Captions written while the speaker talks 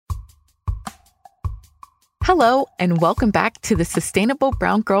Hello, and welcome back to the Sustainable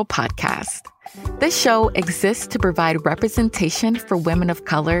Brown Girl podcast. This show exists to provide representation for women of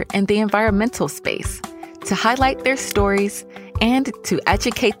color in the environmental space, to highlight their stories, and to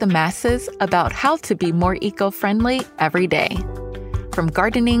educate the masses about how to be more eco-friendly every day. From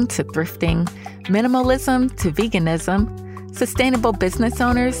gardening to thrifting, minimalism to veganism, sustainable business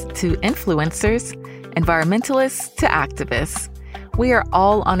owners to influencers, environmentalists to activists, we are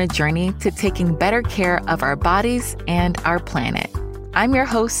all on a journey to taking better care of our bodies and our planet. I'm your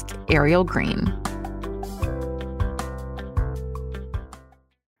host, Ariel Green.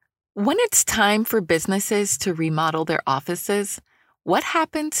 When it's time for businesses to remodel their offices, what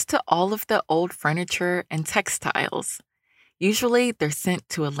happens to all of the old furniture and textiles? Usually, they're sent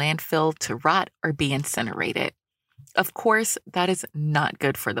to a landfill to rot or be incinerated. Of course, that is not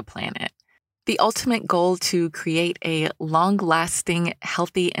good for the planet. The ultimate goal to create a long-lasting,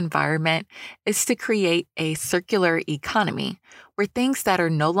 healthy environment is to create a circular economy where things that are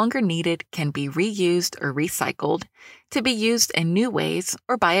no longer needed can be reused or recycled to be used in new ways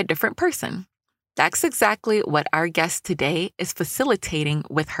or by a different person. That's exactly what our guest today is facilitating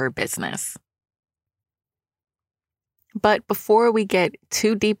with her business. But before we get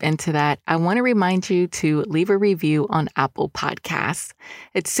too deep into that, I want to remind you to leave a review on Apple Podcasts.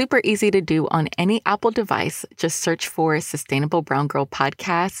 It's super easy to do on any Apple device. Just search for Sustainable Brown Girl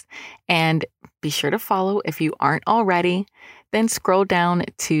Podcast and be sure to follow if you aren't already. Then scroll down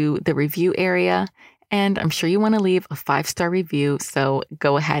to the review area, and I'm sure you want to leave a 5-star review, so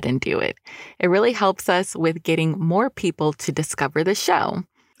go ahead and do it. It really helps us with getting more people to discover the show.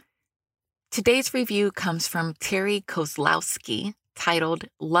 Today's review comes from Terry Kozlowski, titled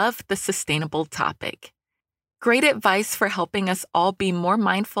Love the Sustainable Topic. Great advice for helping us all be more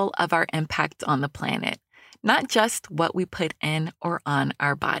mindful of our impact on the planet, not just what we put in or on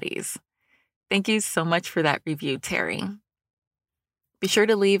our bodies. Thank you so much for that review, Terry. Be sure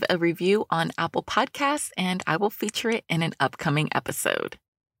to leave a review on Apple Podcasts, and I will feature it in an upcoming episode.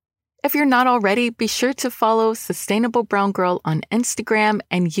 If you're not already, be sure to follow Sustainable Brown Girl on Instagram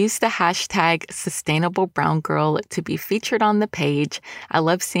and use the hashtag Sustainable Brown Girl to be featured on the page. I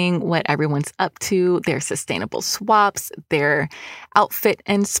love seeing what everyone's up to, their sustainable swaps, their outfit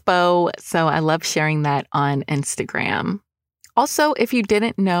inspo. So I love sharing that on Instagram. Also, if you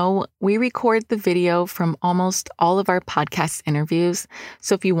didn't know, we record the video from almost all of our podcast interviews.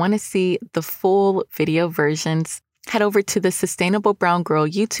 So if you want to see the full video versions, head over to the Sustainable Brown Girl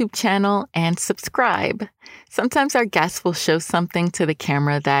YouTube channel and subscribe. Sometimes our guests will show something to the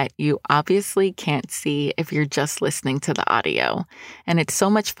camera that you obviously can't see if you're just listening to the audio. And it's so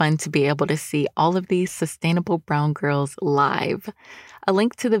much fun to be able to see all of these Sustainable Brown Girls live. A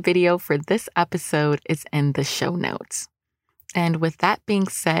link to the video for this episode is in the show notes. And with that being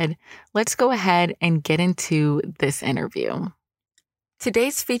said, let's go ahead and get into this interview.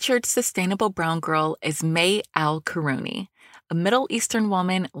 Today's featured Sustainable Brown Girl is May Al-Karouni, a Middle Eastern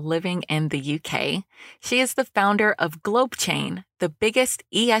woman living in the UK. She is the founder of GlobeChain, the biggest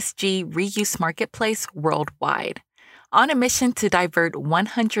ESG reuse marketplace worldwide. On a mission to divert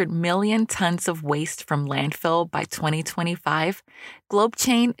 100 million tons of waste from landfill by 2025,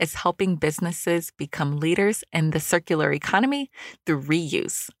 GlobeChain is helping businesses become leaders in the circular economy through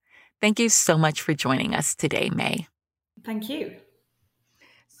reuse. Thank you so much for joining us today, May. Thank you.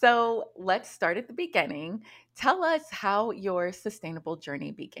 So let's start at the beginning. Tell us how your sustainable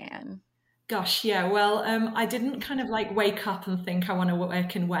journey began. Gosh, yeah. Well, I didn't kind of like wake up and think I want to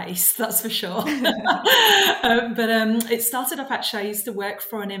work in waste, that's for sure. But it started off actually, I used to work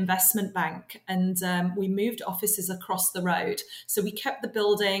for an investment bank and we moved offices across the road. So we kept the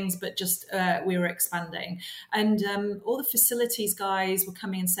buildings, but just we were expanding. And all the facilities guys were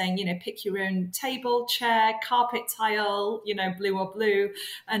coming and saying, pick your own table, chair, carpet tile, blue or blue.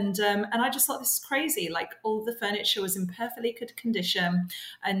 And I just thought, this is crazy. Like all the furniture was in perfectly good condition.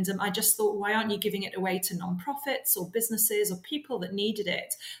 And I just thought, why aren't you giving it away to nonprofits or businesses or people that needed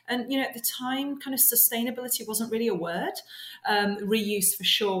it? And, at the time, kind of sustainability wasn't really a word. Reuse for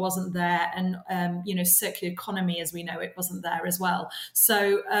sure wasn't there. And, circular economy, as we know it, wasn't there as well.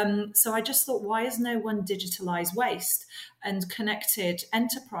 So I just thought, why has no one digitalized waste and connected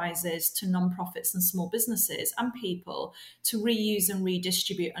enterprises to nonprofits and small businesses and people to reuse and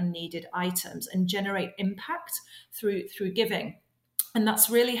redistribute unneeded items and generate impact through giving? And that's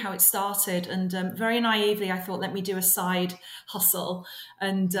really how it started. And very naively, I thought, let me do a side hustle,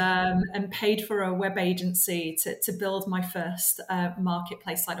 and paid for a web agency to build my first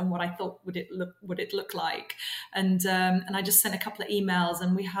marketplace site and what I thought would it look like. And I just sent a couple of emails,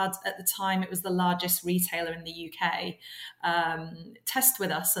 and we had, at the time, it was the largest retailer in the UK, test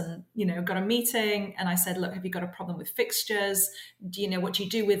with us, and got a meeting. And I said, look, have you got a problem with fixtures? Do you know what you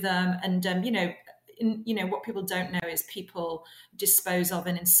do with them? And what people don't know is people dispose of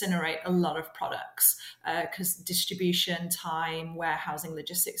and incinerate a lot of products, because distribution, time, warehousing,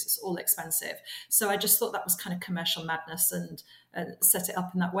 logistics, it's all expensive. So I just thought that was kind of commercial madness, and set it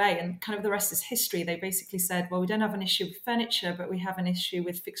up in that way. And kind of the rest is history. They basically said, well, we don't have an issue with furniture, but we have an issue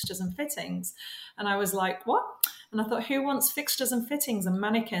with fixtures and fittings. And I was like, what? And I thought, who wants fixtures and fittings and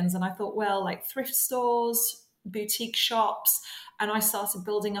mannequins? And I thought, well, like thrift stores, boutique shops. And I started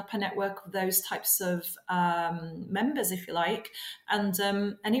building up a network of those types of members, if you like. And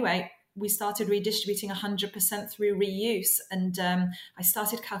anyway, we started redistributing 100% through reuse. And I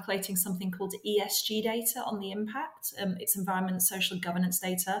started calculating something called ESG data on the impact. It's environment, social governance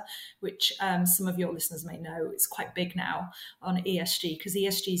data, which some of your listeners may know is quite big now on ESG, because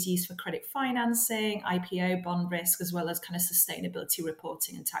ESG is used for credit financing, IPO, bond risk, as well as kind of sustainability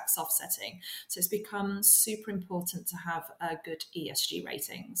reporting and tax offsetting. So it's become super important to have good ESG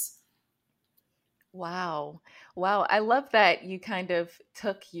ratings. Wow. Wow. I love that you kind of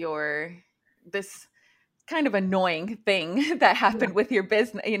took this kind of annoying thing that happened with your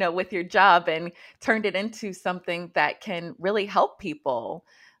business, with your job, and turned it into something that can really help people.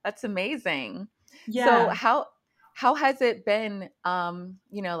 That's amazing. So Yeah. how has it been,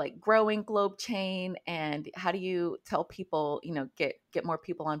 like growing Globe Chain, and how do you tell people, get more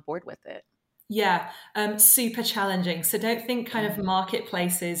people on board with it? Yeah, super challenging. So don't think kind of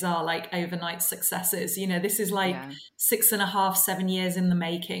marketplaces are like overnight successes. This is like Yeah. 6.5, 7 years in the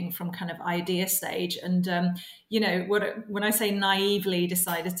making from kind of idea stage. And when I say naively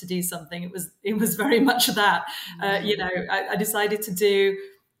decided to do something, it was very much that. I decided to do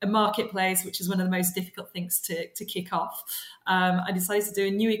a marketplace, which is one of the most difficult things to kick off. I decided to do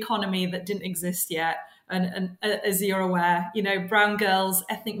a new economy that didn't exist yet. And as you're aware, brown girls,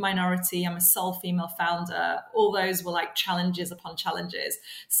 ethnic minority, I'm a sole female founder. All those were like challenges upon challenges.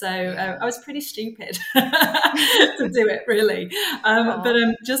 So I was pretty stupid to do it, really. But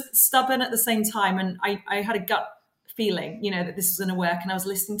just stubborn at the same time. And I had a gut feeling, that this was going to work. And I was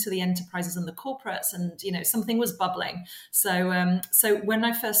listening to the enterprises and the corporates, and, something was bubbling. So when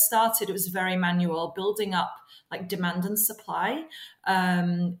I first started, it was very manual, building up like demand and supply,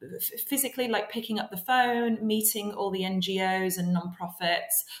 physically, like picking up the phone, meeting all the NGOs and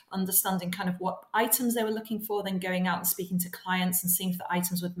nonprofits, understanding kind of what items they were looking for, then going out and speaking to clients and seeing if the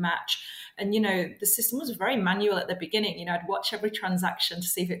items would match. And, the system was very manual at the beginning. I'd watch every transaction to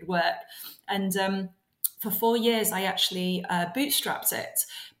see if it worked. And for 4 years, I actually bootstrapped it,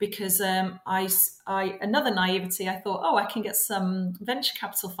 because another naivety, I thought, I can get some venture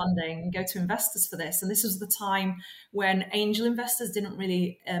capital funding and go to investors for this. And this was the time when angel investors didn't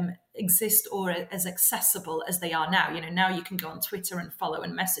really exist or as accessible as they are now. Now you can go on Twitter and follow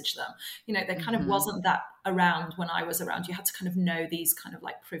and message them. There kind of wasn't that around when I was around. You had to kind of know these kind of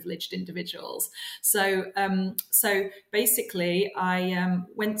like privileged individuals. So basically, I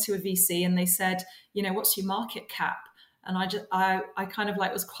went to a VC and they said, what's your market cap? And I kind of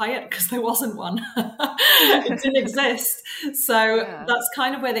like was quiet because there wasn't one. It didn't exist. So that's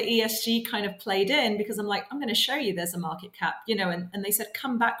kind of where the ESG kind of played in, because I'm like, I'm going to show you there's a market cap, and they said,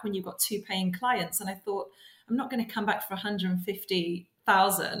 come back when you've got 2 paying clients. And I thought, I'm not going to come back for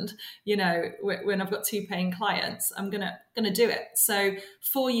 150,000, when I've got 2 paying clients. I'm going to do it. So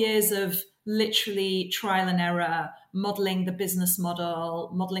 4 years of literally trial and error, modeling the business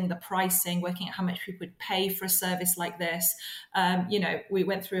model, modeling the pricing, working out how much people would pay for a service like this. We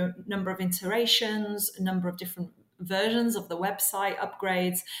went through a number of iterations, a number of different versions of the website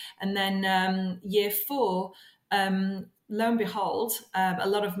upgrades. And then year 4, lo and behold, a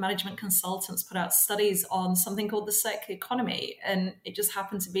lot of management consultants put out studies on something called the circular economy. And it just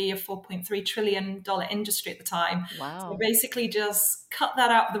happened to be a $4.3 trillion industry at the time. Wow. So basically just cut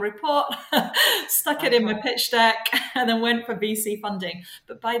that out of the report, stuck it in my pitch deck, and then went for VC funding.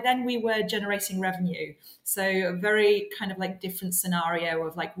 But by then we were generating revenue. So a very kind of like different scenario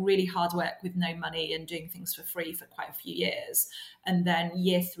of like really hard work with no money and doing things for free for quite a few years. And then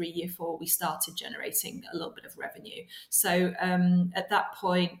year 3, year 4, we started generating a little bit of revenue. So at that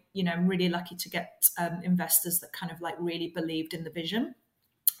point, I'm really lucky to get investors that kind of like really believed in the vision.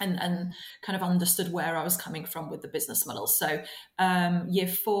 and kind of understood where I was coming from with the business model. So year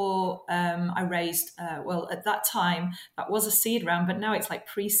 4, I raised, well, at that time, that was a seed round, but now it's like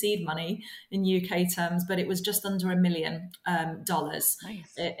pre-seed money in UK terms, but it was just under $1 million.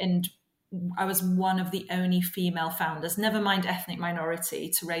 Nice. And I was one of the only female founders, never mind ethnic minority,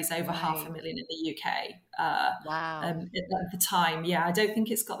 to raise over Right. $500,000 in the UK. Wow. At the time, yeah, I don't think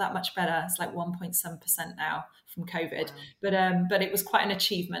it's got that much better. It's like 1.7% now from COVID, Wow. but it was quite an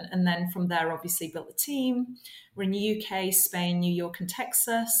achievement. And then from there, obviously built a team. We're in the UK, Spain, New York, and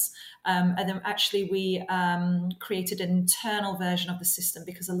Texas. And then actually we created an internal version of the system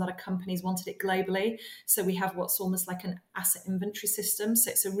because a lot of companies wanted it globally. So we have what's almost like an asset inventory system.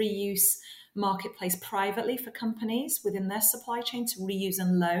 So it's a reuse marketplace privately for companies within their supply chain to reuse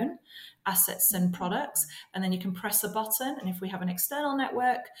and loan assets and products. And then you can press a button. And if we have an external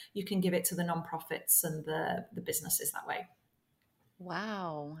network, you can give it to the nonprofits and the businesses that way.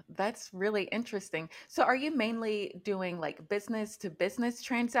 Wow, that's really interesting. So are you mainly doing like business to business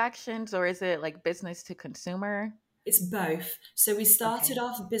transactions or is it like business to consumer? It's both. So we started Okay.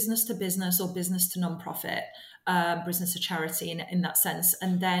 off business to business or business to nonprofit, business to charity in that sense.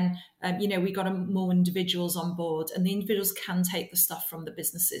 And then, we got more individuals on board, and the individuals can take the stuff from the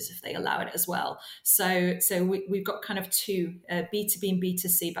businesses if they allow it as well. So we've got kind of two, B2B and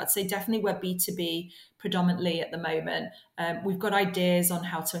B2C, but I'd say definitely we're B2B predominantly at the moment. We've got ideas on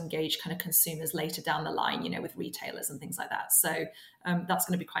how to engage kind of consumers later down the line, with retailers and things like that. So that's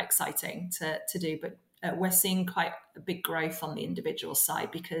going to be quite exciting to do. But we're seeing quite a big growth on the individual side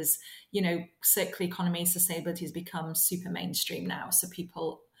because, circular economy, sustainability has become super mainstream now. So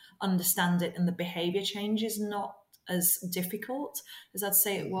people understand it and the behavior change is not as difficult as I'd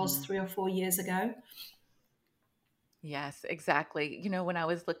say it was Mhm. 3 or 4 years ago. Yes, exactly. When I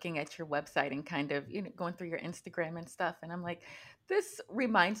was looking at your website and kind of, going through your Instagram and stuff, and I'm like, this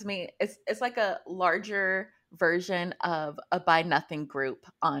reminds me, it's like a larger version of a Buy Nothing group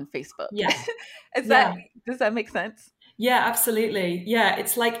on Facebook. Yeah. Is Yeah. that, does that make sense? Yeah, absolutely. Yeah,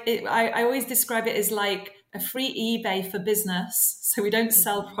 it's like I always describe it as like a free eBay for business. So we don't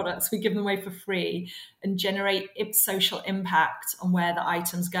sell Mhm. products, we give them away for free and generate social impact on where the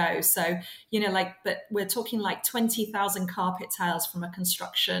items go. So, but we're talking like 20,000 carpet tiles from a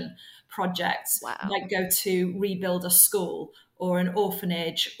construction project might Wow. go to rebuild a school or an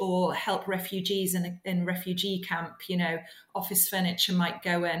orphanage or help refugees in refugee camp. Office furniture might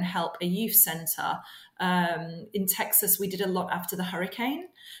go and help a youth center. In Texas, we did a lot after the hurricane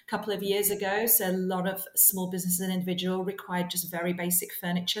a couple of years ago. So a lot of small businesses and individual required just very basic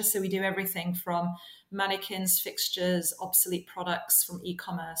furniture. So we do everything from mannequins, fixtures, obsolete products from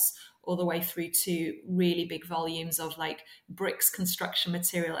e-commerce, all the way through to really big volumes of like bricks, construction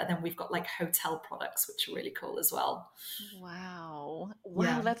material. And then we've got like hotel products, which are really cool as well. Wow. Wow,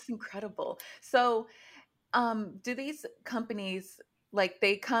 Yeah. that's incredible. So, do these companies like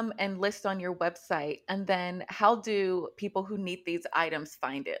they come and list on your website and then how do people who need these items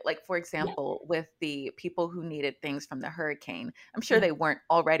find it? Like for Yeah. example, with the people who needed things from the hurricane, I'm sure Yeah. they weren't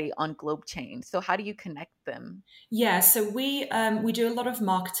already on Globe Chain. So how do you connect them? Yeah, so we do a lot of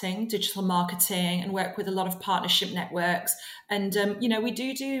marketing, digital marketing, and work with a lot of partnership networks. And we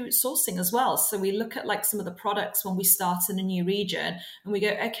do sourcing as well. So we look at like some of the products when we start in a new region, and we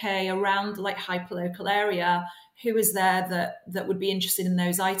go, okay, around like hyperlocal area, who is there that would be interested in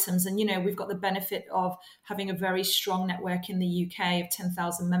those items? And we've got the benefit of having a very strong network in the UK of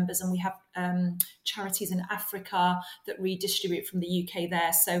 10,000 members, and we have charities in Africa that redistribute from the UK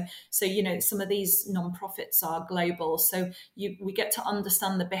there. So some of these nonprofits are global, so we get to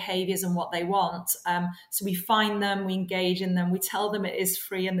understand the behaviors and what they want. So we find them, we engage in them, we tell them it is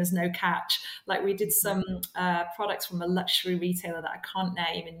free and there's no catch. Like we did some products from a luxury retailer that I can't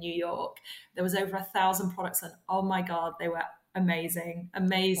name in New York. There was over 1,000 products, and oh my god, they were amazing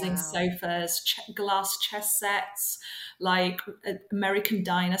Wow. sofas, glass chess sets, like American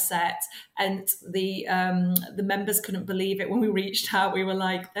diner set. And the members couldn't believe it when we reached out. We were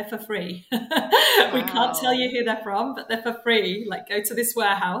like, they're for free. We can't tell you Wow. who they're from, but they're for free. Like, go to this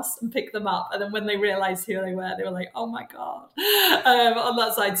warehouse and pick them up. And then when they realized who they were like, oh my god, on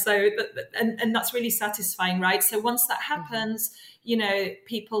that side. So and that's really satisfying, right? So once that Mhm. happens,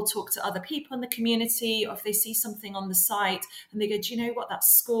 people talk to other people in the community, or if they see something on the site and they go, do you know what, that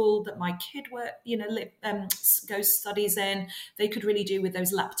school that my kid goes studies in, they could really do with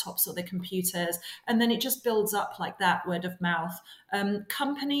those laptops or their computers. And then it just builds up like that, word of mouth.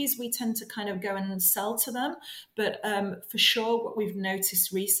 Companies, we tend to kind of go and sell to them, but for sure what we've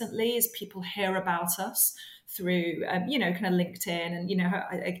noticed recently is people hear about us through kind of LinkedIn,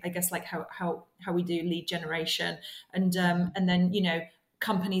 and I guess like how we do lead generation, and Mhm. then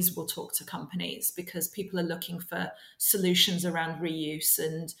companies will talk to companies because people are looking for solutions around reuse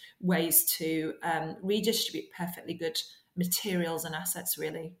and ways to redistribute perfectly good materials and assets,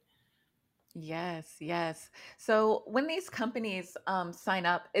 really. Yes, yes. So when these companies sign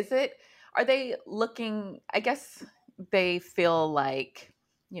up, are they looking, I guess they feel like,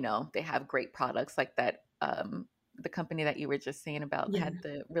 they have great products like that. The company that you were just saying about Yeah, had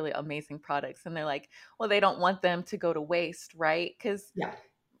the really amazing products, and they're like, well, they don't want them to go to waste, right? Because yeah.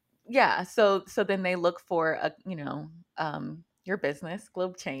 yeah, so then they look for your business,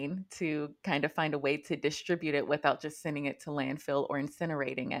 Globe Chain, to kind of find a way to distribute it without just sending it to landfill or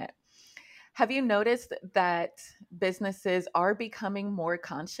incinerating it. Have you noticed that businesses are becoming more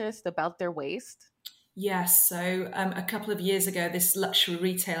conscious about their waste? Yes. So a couple of years ago, this luxury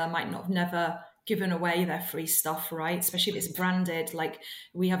retailer might not have never given away their free stuff, right? Especially if it's branded. Like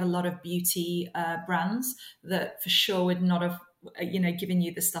we have a lot of beauty brands that for sure would not have, given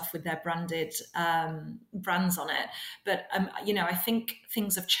you the stuff with their branded brands on it. But I think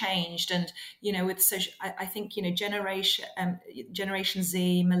things have changed, and with social, I think Generation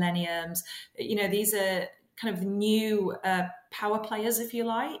Z, Millenniums, these are kind of new power players, if you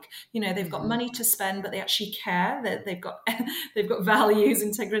like. They've got Hmm. money to spend, but they actually care that they've got they've got values,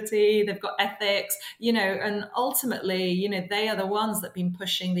 integrity, they've got ethics. And ultimately, they are the ones that've been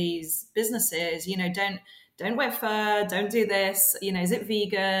pushing these businesses. Don't wear fur, don't do this, is it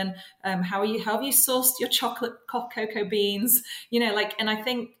vegan, how have you sourced your chocolate cocoa beans, and I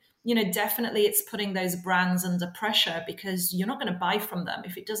think definitely it's putting those brands under pressure because you're not going to buy from them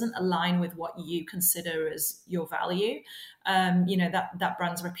if it doesn't align with what you consider as your value. That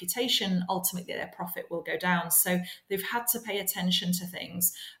brand's reputation, ultimately their profit will go down. So they've had to pay attention to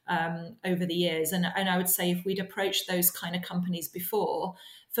things over the years. And I would say if we'd approached those kind of companies before,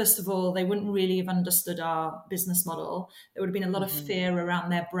 first of all, they wouldn't really have understood our business model. There would have been a lot of Hmm. fear around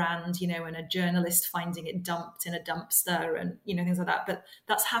their brand, and a journalist finding it dumped in a dumpster and, things like that. But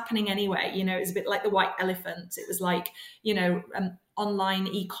that's happening anyway. It's a bit like the white elephant. It was like, online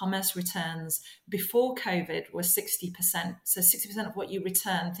e-commerce returns before COVID were 60%. So 60% of what you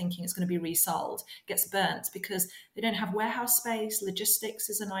return thinking it's going to be resold gets burnt because they don't have warehouse space. Logistics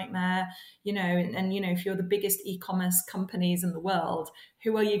is a nightmare, and if you're the biggest e-commerce companies in the world,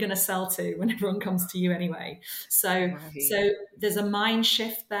 who are you going to sell to when everyone comes to you anyway? So, Right. so there's a mind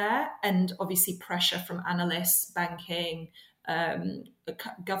shift there, and obviously pressure from analysts, banking,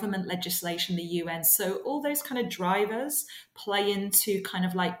 government legislation, the UN. So all those kind of drivers play into kind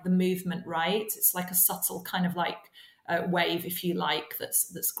of like the movement, right? It's like a subtle kind of like wave, if you like,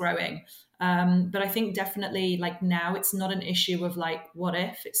 that's growing. But I think definitely like now it's not an issue of like what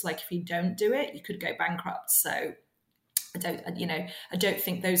if. It's like if you don't do it, you could go bankrupt. So I don't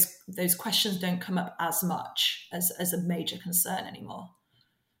think those questions don't come up as much as a major concern anymore.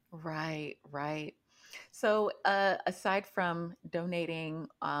 Right, right. So, aside from donating,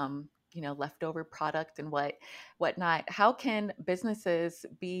 leftover product and whatnot, how can businesses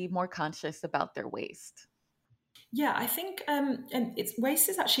be more conscious about their waste? Yeah, I think and it's waste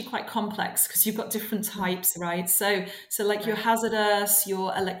is actually quite complex because you've got different Mm. types, right? So like your Right. hazardous,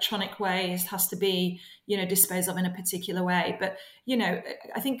 your electronic waste has to be, disposed of in a particular way. But,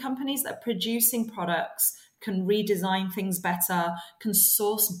 I think companies that are producing products can redesign things better, can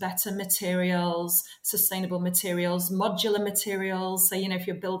source better materials, sustainable materials, modular materials. So, if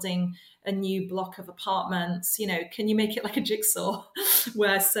you're building a new block of apartments, can you make it like a jigsaw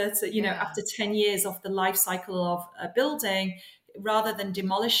where certain, Yeah. after 10 years of the life cycle of a building, rather than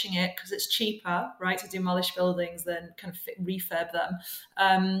demolishing it because it's cheaper, right, to demolish buildings than kind of refurb them,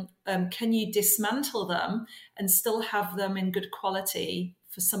 can you dismantle them and still have them in good quality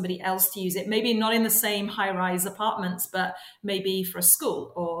for somebody else to use it? Maybe not in the same high-rise apartments, but maybe for a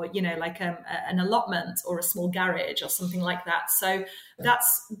school or like an allotment or a small garage or something like that. So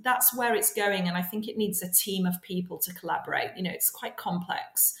that's where it's going, and I think it needs a team of people to collaborate. It's quite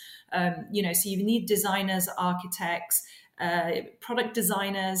complex. So you need designers, architects, product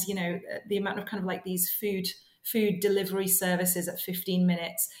designers. The amount of kind of like these food delivery services at 15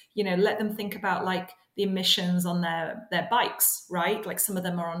 minutes. Let them think about like the emissions on their bikes, right? Like some of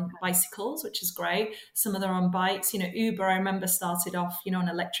them are on bicycles, which is great. Some of them are on bikes. Uber, I remember, started off, on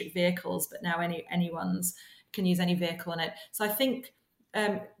electric vehicles, but now anyone's can use any vehicle in it. So I think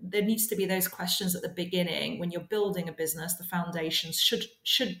there needs to be those questions at the beginning when you're building a business. The foundations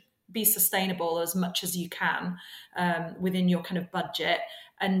should be sustainable as much as you can within your kind of budget,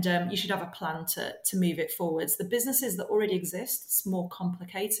 and you should have a plan to move it forwards. The businesses that already exist, it's more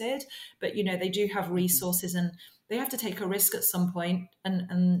complicated, but they do have Mhm. resources, and they have to take a risk at some point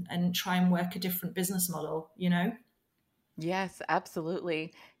and try and work a different business model. Yes,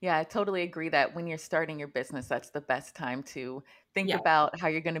 absolutely. Yeah, I totally agree that when you're starting your business, that's the best time to think Yeah, about how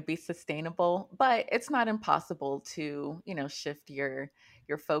you're going to be sustainable, but it's not impossible to, shift your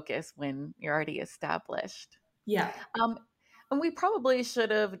focus when you're already established. yeah. Um, and we probably should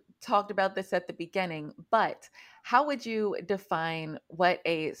have talked about this at the beginning, but how would you define what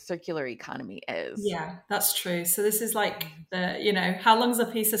a circular economy is? Yeah, that's true. So this is like Mhm. how long's a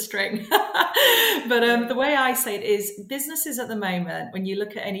piece of string? But Right. the way I say it is businesses at the moment, when you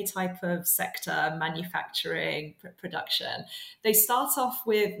look at any type of sector, manufacturing, production, they start off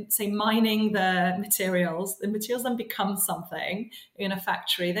with, say, mining the materials. The materials then become something in a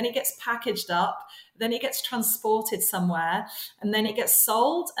factory. Then it gets packaged up. Then it gets transported somewhere. And then it gets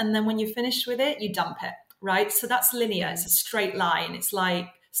sold. And then when you're finished with it, you dump it, right? So that's linear. It's Right. a straight line. It's like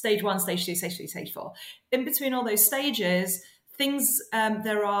stage one, stage two, stage three, stage four. In between all those stages,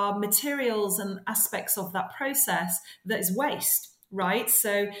 there are materials and aspects of that process that is waste. Right.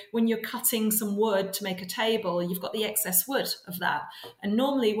 So when you're cutting some wood to make a table, you've got the excess wood of that. And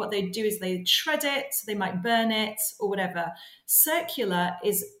normally what they do is they shred it, they might burn it or whatever. Circular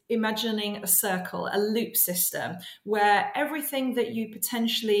is imagining a circle, a loop system, where everything that you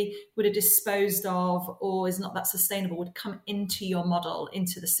potentially would have disposed of or is not that sustainable would come into your model,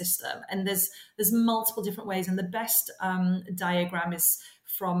 into the system. And there's multiple different ways. And the best diagram is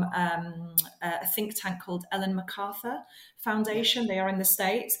from a think tank called Ellen MacArthur Foundation. Yes. They are in the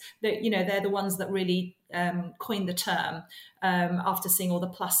States. They're the ones that really coined the term after seeing all the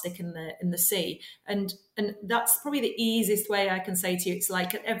plastic in the sea. And that's probably the easiest way I can say to you. It's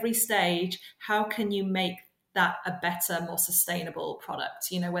like at every stage, how can you make that a better, more sustainable product?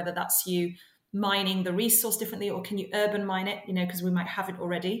 Whether that's you mining the resource differently, or can you urban mine it, because we might have it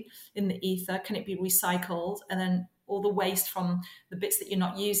already in the ether. Can it be recycled? And then all the waste from the bits that you're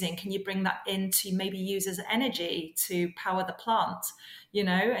not using, can you bring that in to maybe use as energy to power the plant,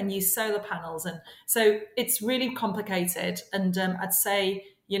 and use solar panels? And so it's really complicated. And I'd say,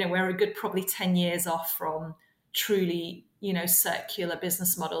 we're a good probably 10 years off from truly, circular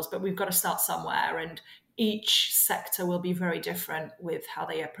business models, but we've got to start somewhere. And each sector will be very different with how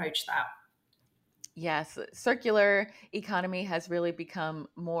they approach that. Yes, circular economy has really become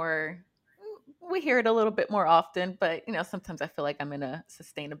more, we hear it a little bit more often, but sometimes I feel like I'm in a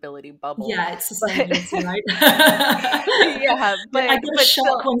sustainability bubble. Yeah, it's But sustainability, right? yeah, Yeah, I but get a but shock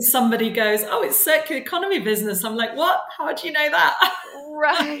still. when somebody goes, "Oh, it's circular economy business." I'm like, "What? How do you know that?"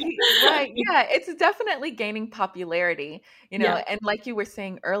 Right, right. Yeah, it's definitely gaining popularity, Yeah, and like you were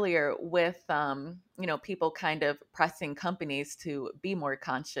saying earlier with people kind of pressing companies to be more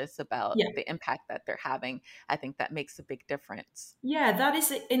conscious about yeah, the impact that they're having. I think that makes a big difference. yeah. That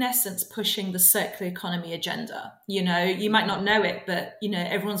is, in essence, pushing the circular economy agenda. You might Mhm. not know it, but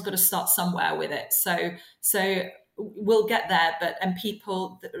everyone's got to start somewhere with it. So we'll get there. But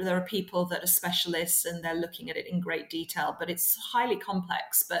there are people that are specialists and they're looking at it in great detail. But it's highly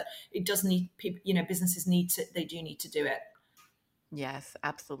complex. But it does need people. Businesses need to. They do need to do it. Yes,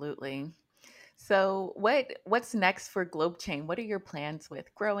 absolutely. So, what's next for Globe Chain? What are your plans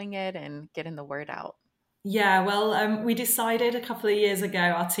with growing it and getting the word out? Yeah, well, we decided a couple of years ago,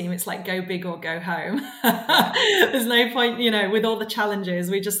 our team, it's like go big or go home. Yeah. There's no point, with all the challenges.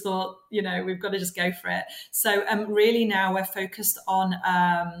 We just thought, we've got to just go for it. So, really now we're focused on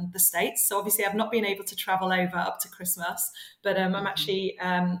the States. So, obviously, I've not been able to travel over up to Christmas, but I'm Hmm. actually,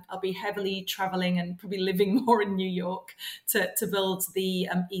 I'll be heavily traveling and probably living more in New York to build the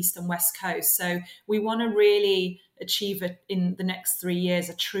East and West Coast. So, we want to really achieve it in the next 3 years,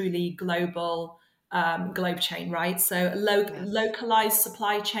 a truly global globe chain, right? So Yes. localized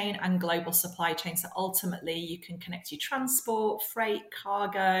supply chain and global supply chain. So ultimately, you can connect your transport, freight,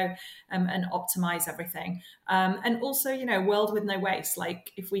 cargo, and optimize everything. And also, world with no waste.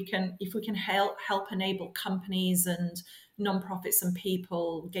 Like if we can help enable companies and nonprofits and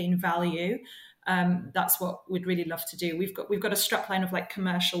people gain value. That's what we'd really love to do. We've got a strapline of like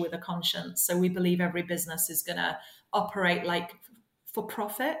commercial with a conscience. So we believe every business is going to operate like for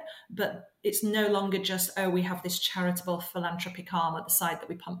profit, but it's no longer just, oh, we have this charitable philanthropic arm at the side that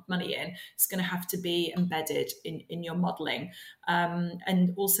we pump money in. It's going to have to be embedded in your modeling.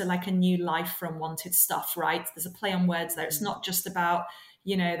 And also like a new life from wanted stuff, right? There's a play on words there. It's Mhm. not just about,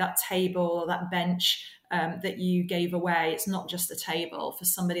 that table or that bench that you gave away. It's not just a table. For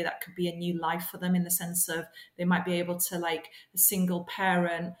somebody, that could be a new life for them, in the sense of they might be able to, like a single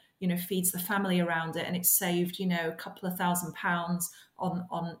parent, feeds the family around it, and it's saved, a couple of £1,000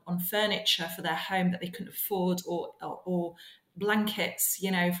 on furniture for their home that they couldn't afford, or blankets,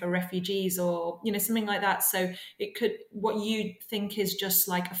 for refugees, or, something like that. So it could, what you think is just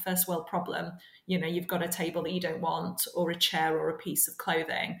like a first world problem, you've got a table that you don't want, or a chair, or a piece of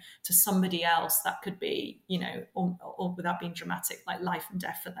clothing, to somebody else that could be, or without being dramatic, like life and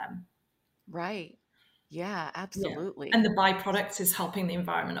death for them. Right. Yeah, Yeah. And absolutely. the byproduct is helping the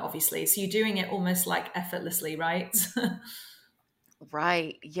environment, obviously. So you're doing it almost like effortlessly, right?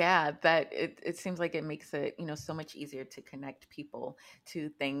 Right. Yeah, that it seems like it makes it, so much easier to connect people to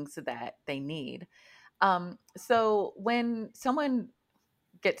things that they need. So when someone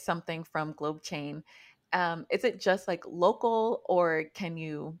get something from Globe Chain, is it just like local, or can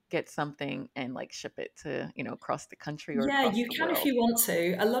you get something and like ship it to, across the country or Yeah, across you the can if world? you want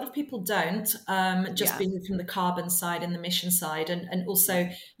to. A lot of people don't, just Yeah, being from the carbon side and the mission side. And also,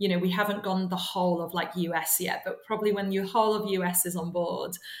 right. we haven't gone the whole of like US yet, but probably when your whole of US is on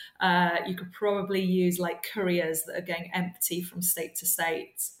board, you could probably use like couriers that are going empty from state to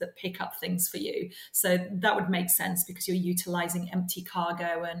state that pick up things for you. So that would make sense because you're utilizing empty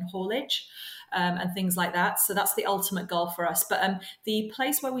cargo and haulage. And things like that. So that's the ultimate goal for us. But the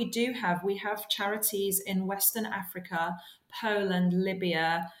place where we have charities in Western Africa, Poland,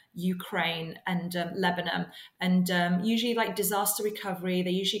 Libya, Ukraine, and Lebanon. And usually, like disaster recovery,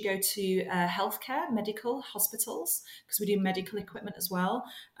 they usually go to healthcare, medical hospitals, because we do medical equipment as well.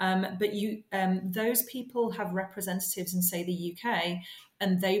 But those people have representatives in, say, the UK,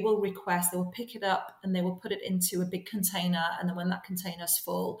 and they will pick it up and they will put it into a big container. And then when that container's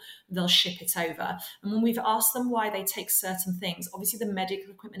full, they'll ship it over. And when we've asked them why they take certain things, obviously the medical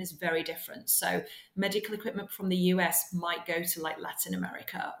equipment is very different. So medical equipment from the US might go to like Latin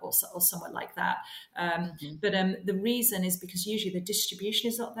America, or somewhere like that. Hmm. But the reason is because usually the distribution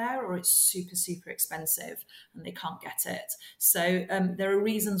is not there, or it's super, super expensive and they can't get it. So there are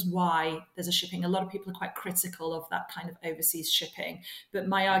reasons why there's a shipping. A lot of people are quite critical of that kind of overseas shipping. But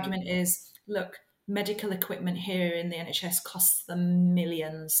my Right. argument is, look, medical equipment here in the NHS costs them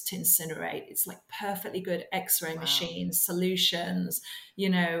millions to incinerate. It's like perfectly good X-ray Wow. machines, solutions,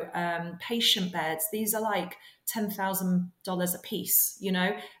 patient beds. These are like $10,000 a piece,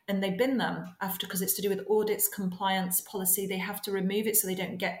 and they bin them after, because it's to do with audits, compliance, policy. They have to remove it so they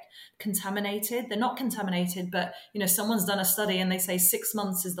don't get contaminated. They're not contaminated, but someone's done a study and they say 6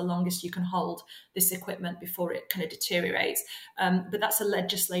 months is the longest you can hold this equipment before it kind of deteriorates. But that's a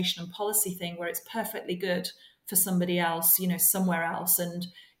legislation and policy thing where it's perfectly good for somebody else, somewhere else. And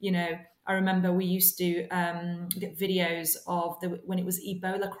I remember we used to get videos of when it was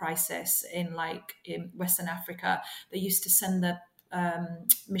Ebola crisis in Western Africa. They used to send the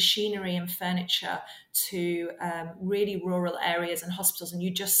machinery and furniture to really rural areas and hospitals, and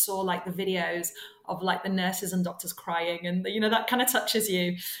you just saw like the videos of like the nurses and doctors crying, and that kind of touches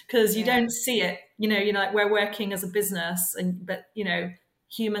you because you Yeah. don't see it. Like we're working as a business, but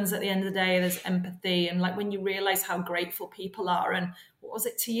humans at the end of the day, there's empathy, and like when you realize how grateful people are, and what was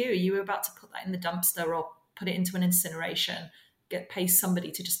it to you? You were about to put that in the dumpster or put it into an incineration, pay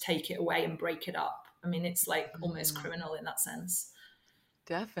somebody to just take it away and break it up. I mean, it's like almost Mhm. criminal in that sense.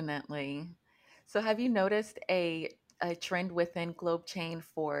 Definitely. So have you noticed a trend within Globe Chain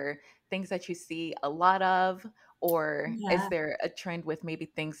for things that you see a lot of, or is Yeah. there a trend with maybe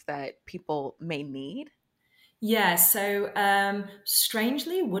things that people may need? Yeah, so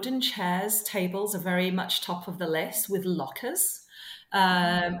strangely, wooden chairs, tables are very much top of the list, with lockers, Oh,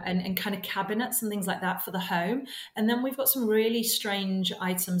 and kind of cabinets and things like that for the home. And then we've got some really strange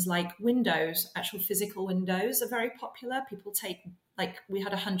items like windows, actual physical windows are very popular. People take, like, we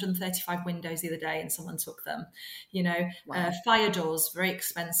had 135 windows the other day and someone took them, wow. fire doors, very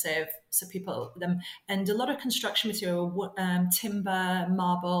expensive. So people, them, and a lot of construction material, timber,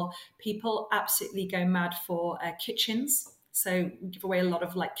 marble. People absolutely go mad for kitchens. So we give away a lot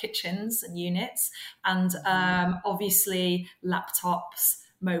of like kitchens and units, and Hmm. obviously laptops,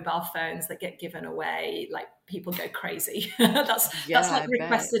 mobile phones that get given away. Like people go crazy. That's Yeah, like I bet.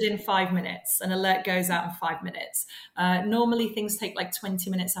 requested in 5 minutes. An alert goes out in 5 minutes. Normally things take like 20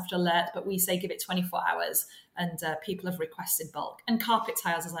 minutes after alert, but we say give it 24 hours. And people have requested bulk. And carpet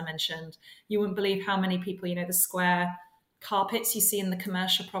tiles, as I mentioned, you wouldn't believe how many people, the square carpets you see in the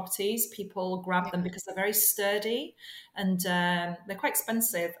commercial properties, people grab them Yeah. because they're very sturdy, and they're quite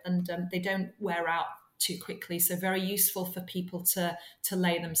expensive, and they don't wear out too quickly, so very useful for people to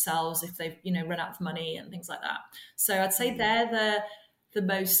lay themselves if they've run out of money and things like that. So I'd say Mhm. they're the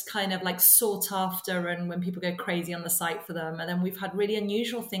most kind of like sought after, and when people go crazy on the site for them. And then we've had really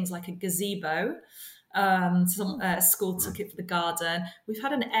unusual things like a gazebo, School took it for the garden. We've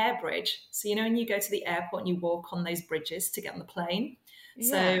had an air bridge. So, when you go to the airport and you walk on those bridges to get on the plane.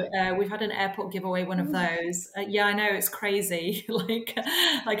 Yeah. So we've had an airport giveaway, one of those. Yeah, I know, it's crazy. like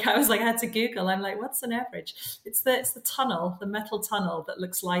I had to Google. I'm like, what's an air bridge? It's the tunnel, the metal tunnel that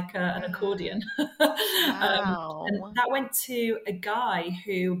looks like an accordion. Wow. And that went to a guy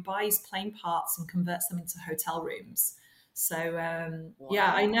who buys plane parts and converts them into hotel rooms. So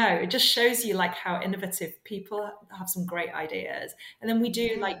yeah, I know. It just shows you like how innovative people have some great ideas. And then we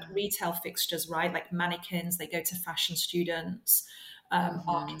do like retail fixtures, right? Like mannequins, they go to fashion students,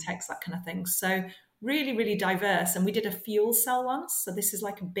 architects, that kind of thing. So really, really diverse. And we did a fuel cell once. So this is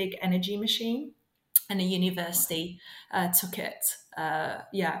like a big energy machine, and a university took it.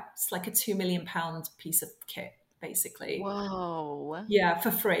 It's like a £2 million piece of kit, basically. Whoa. Yeah, for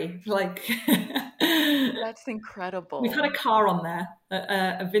free. Like That's incredible. We've had a car on there,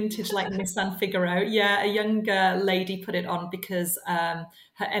 a vintage like Nissan Figaro. Yeah, a young lady put it on because her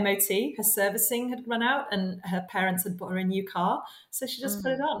MOT, her servicing had run out, and her parents had bought her a new car. So she just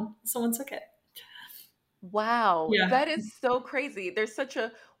put it on. Someone took it. Wow. Yeah. That is so crazy. There's such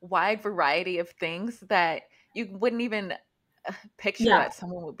a wide variety of things that you wouldn't even picture that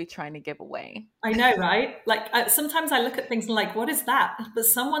someone would be trying to give away. I know, right? Like sometimes I look at things and like, what is that? But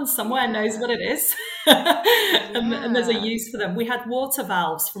someone somewhere knows what it is. and there's a use for them. We had water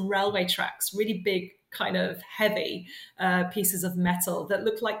valves from railway tracks, really big, kind of heavy pieces of metal that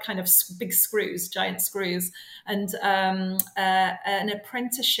looked like kind of big screws, giant screws. And an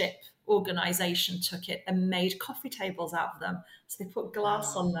apprenticeship organization took it and made coffee tables out of them. So they put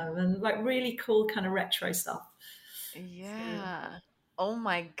glass on them and like really cool kind of retro stuff. Yeah. Oh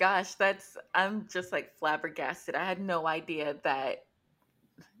my gosh, I'm just like flabbergasted. I had no idea that.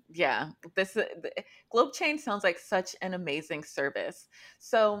 Yeah, Globe Chain sounds like such an amazing service.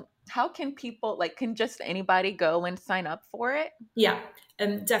 So how can people, can just anybody go and sign up for it? Yeah,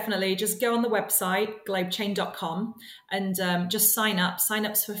 definitely. Just go on the website, globechain.com, and just sign up.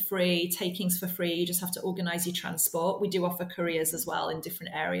 Sign-up's for free, taking's for free. You just have to organize your transport. We do offer couriers as well in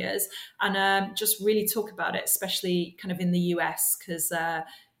different areas. And just really talk about it, especially kind of in the US, because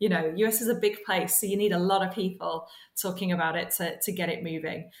US is a big place, so you need a lot of people talking about it to get it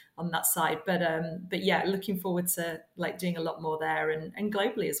moving on that side. But yeah, looking forward to like doing a lot more there and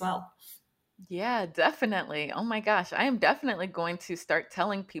globally as well. Yeah, definitely. Oh my gosh, I am definitely going to start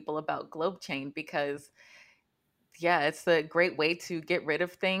telling people about Globe Chain because it's a great way to get rid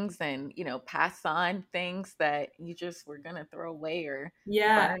of things and, pass on things that you just were going to throw away or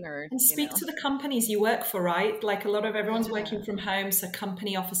burn or, and speak to the companies you work for, right? Like everyone's working from home. So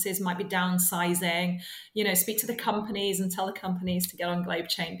company offices might be downsizing, speak to the companies and tell the companies to get on Globe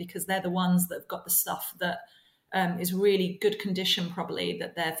Chain because they're the ones that have got the stuff that is really good condition, probably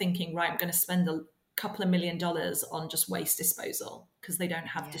that they're thinking, right, I'm going to spend a couple of $1 million on just waste disposal because they don't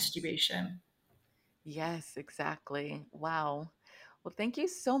have distribution. Yes, exactly. Wow. Well, thank you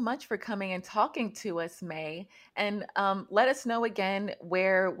so much for coming and talking to us, May. And let us know again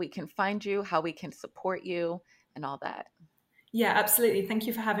where we can find you, how we can support you, and all that. Yeah, absolutely. Thank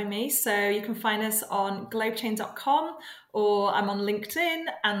you for having me. So you can find us on globechain.com, or I'm on LinkedIn,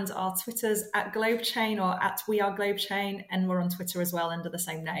 and our Twitter's at Globechain or at We Are Globechain, and we're on Twitter as well under the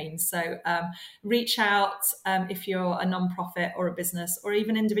same name. So reach out if you're a nonprofit or a business or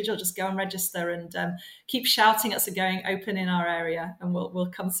even individual. Just go and register and keep shouting us at going open in our area, and we'll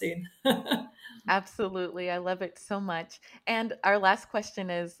come soon. Absolutely. I love it so much. And our last question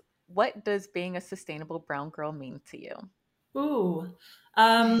is, what does being a sustainable brown girl mean to you? Ooh,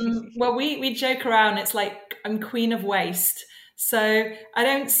 well, we joke around. It's like I'm queen of waste. So I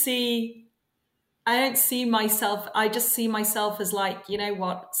don't see myself. I just see myself as like,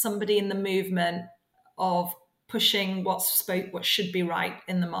 somebody in the movement of pushing what should be right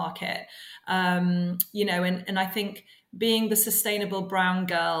in the market. And I think being the sustainable brown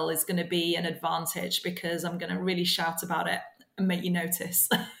girl is going to be an advantage because I'm going to really shout about it and make you notice.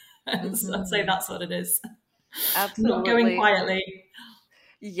 I'd say that's what it is. Absolutely. Not going quietly.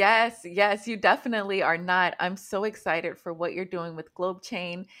 Yes, you definitely are not. I'm so excited for what you're doing with Globe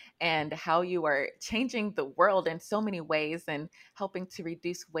Chain and how you are changing the world in so many ways and helping to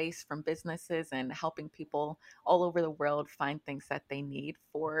reduce waste from businesses and helping people all over the world find things that they need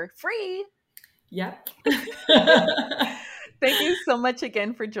for free. Yep. Thank you so much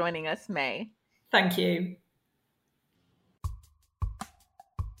again for joining us, May. Thank you.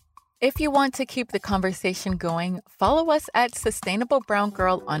 If you want to keep the conversation going, follow us at Sustainable Brown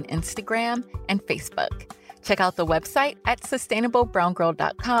Girl on Instagram and Facebook. Check out the website at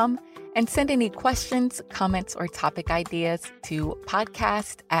sustainablebrown-girl.com and send any questions, comments, or topic ideas to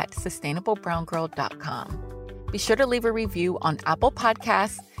podcast@sustainablebrown-girl.com. Be sure to leave a review on Apple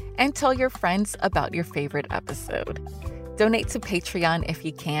Podcasts and tell your friends about your favorite episode. Donate to Patreon if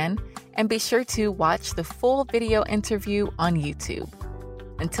you can, and be sure to watch the full video interview on YouTube.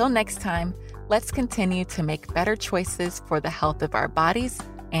 Until next time, let's continue to make better choices for the health of our bodies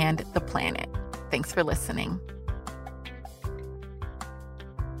and the planet. Thanks for listening.